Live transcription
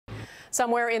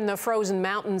Somewhere in the frozen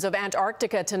mountains of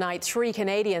Antarctica tonight, 3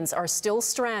 Canadians are still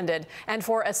stranded. And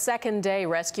for a second day,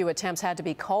 rescue attempts had to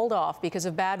be called off because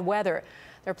of bad weather.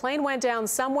 Their plane went down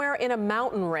somewhere in a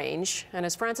mountain range. And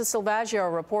as Francis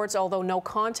Silvaggio reports, although no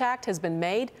contact has been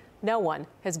made, no one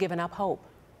has given up hope.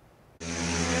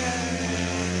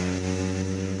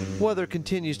 Weather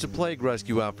continues to plague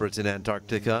rescue efforts in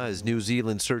Antarctica as New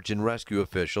Zealand search and rescue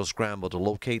officials scramble to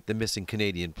locate the missing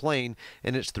Canadian plane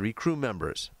and its 3 crew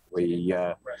members. We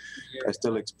are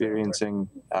still experiencing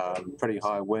pretty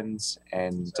high winds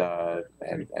and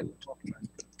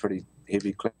pretty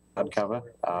heavy cloud cover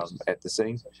at the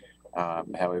scene.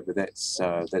 However,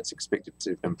 that's expected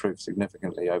to improve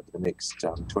significantly over the next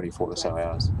 24 or so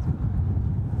hours.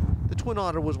 The Twin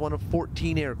Otter was one of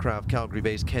 14 aircraft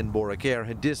Calgary-based Ken Borak Air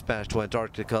had dispatched to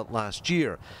Antarctica last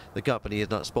year. The company has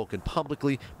not spoken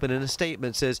publicly, but in a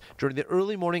statement says during the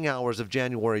early morning hours of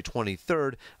January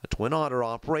 23rd, a Twin Otter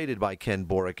operated by Ken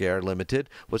Borak Air Limited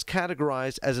was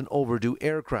categorized as an overdue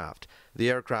aircraft. The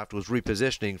aircraft was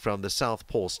repositioning from the South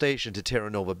Pole Station to Terra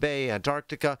Nova Bay,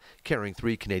 Antarctica, carrying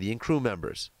 3 Canadian crew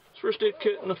members. First aid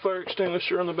kit and a fire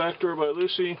extinguisher on the back door by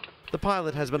Lucy. The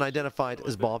pilot has been identified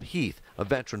as Bob Heath, a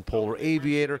veteran polar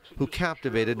aviator who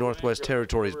captivated Northwest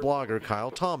Territories blogger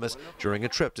Kyle Thomas during a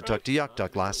trip to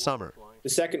Tuktoyaktuk last summer. The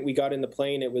second we got in the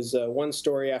plane, it was one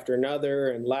story after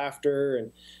another, and laughter,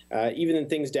 and even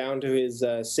things down to his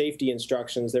safety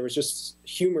instructions. There was just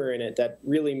humor in it that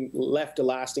really left a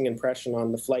lasting impression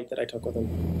on the flight that I took with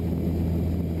him.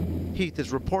 Heath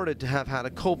is reported to have had a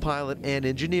co-pilot and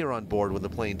engineer on board when the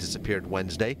plane disappeared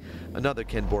Wednesday. Another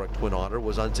Ken Borak Twin Otter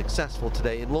was unsuccessful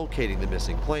today in locating the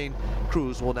missing plane.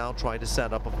 Crews will now try to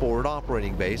set up a forward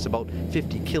operating base about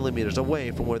 50 kilometers away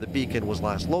from where the beacon was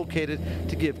last located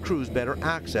to give crews better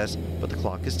access, but the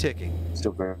clock is ticking.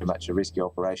 Still very much a rescue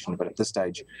operation, but at this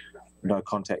stage, no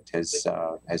contact has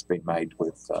been made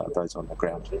with those on the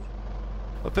ground.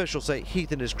 Officials say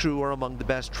Heath and his crew are among the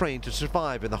best trained to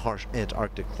survive in the harsh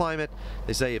Antarctic climate.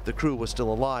 They say if the crew was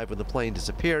still alive when the plane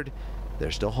disappeared,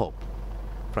 there's still hope.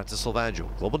 Francis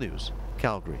Silvaggio, Global News,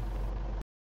 Calgary.